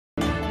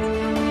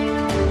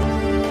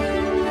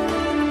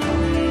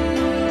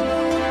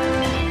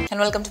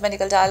welcome to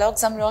Medical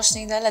Dialogues. I'm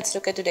Roshni. Let's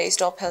look at today's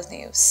top health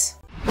news.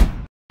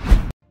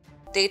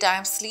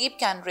 Daytime sleep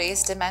can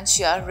raise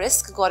dementia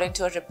risk according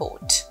to a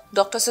report.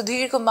 Dr.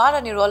 Sudhir Kumar,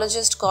 a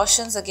neurologist,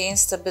 cautions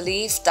against the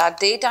belief that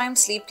daytime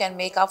sleep can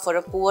make up for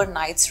a poor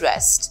night's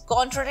rest.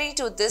 Contrary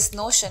to this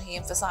notion, he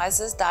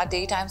emphasizes that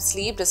daytime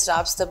sleep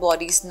disrupts the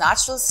body's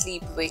natural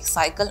sleep-wake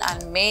cycle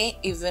and may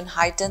even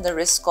heighten the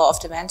risk of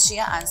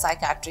dementia and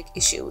psychiatric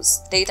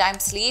issues. Daytime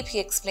sleep, he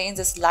explains,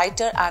 is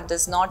lighter and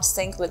does not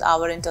sync with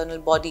our internal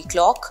body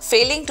clock,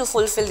 failing to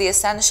fulfill the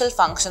essential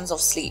functions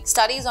of sleep.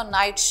 Studies on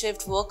night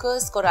shift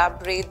workers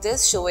corroborate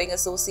this, showing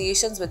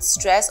associations with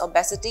stress,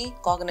 obesity,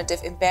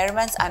 cognitive impairments,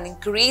 and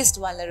increased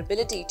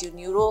vulnerability to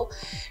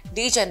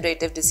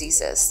neurodegenerative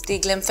diseases. The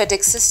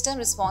glymphatic system,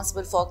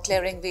 responsible for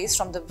clearing waste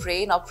from the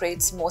brain,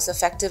 operates most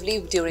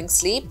effectively during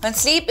sleep. When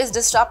sleep is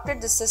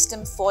disrupted, the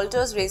system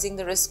falters, raising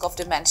the risk of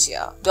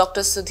dementia.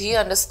 Dr.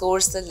 Sudhir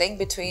underscores the link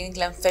between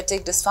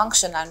glymphatic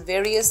dysfunction and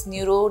various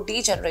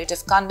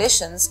neurodegenerative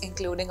conditions,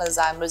 including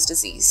Alzheimer's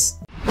disease.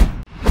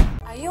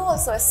 Are you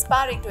also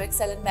aspiring to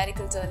excel in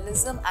medical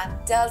journalism and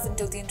delve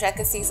into the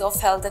intricacies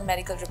of health and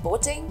medical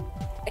reporting?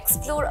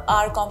 Explore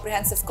our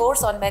comprehensive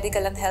course on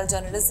medical and health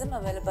journalism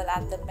available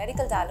at the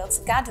Medical Dialogues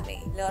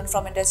Academy. Learn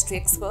from industry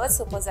experts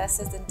who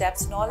possesses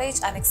in-depth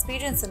knowledge and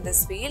experience in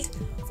this field.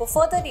 For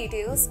further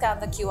details, scan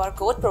the QR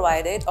code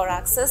provided or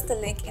access the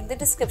link in the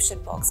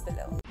description box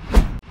below.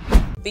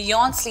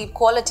 Beyond sleep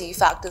quality,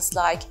 factors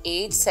like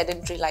age,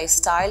 sedentary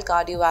lifestyle,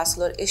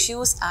 cardiovascular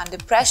issues, and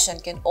depression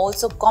can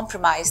also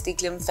compromise the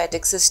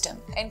glymphatic system.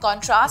 In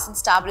contrast,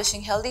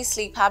 establishing healthy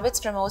sleep habits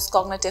promotes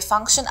cognitive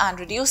function and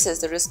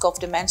reduces the risk of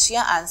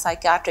dementia and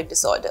psychiatric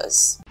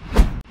disorders.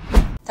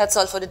 That's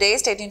all for today.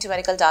 Stay tuned to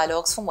Medical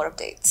Dialogues for more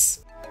updates.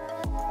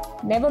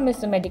 Never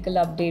miss a medical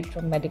update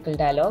from Medical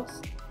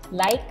Dialogues.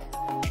 Like,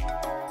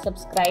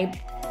 subscribe,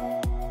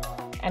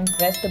 and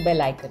press the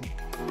bell icon.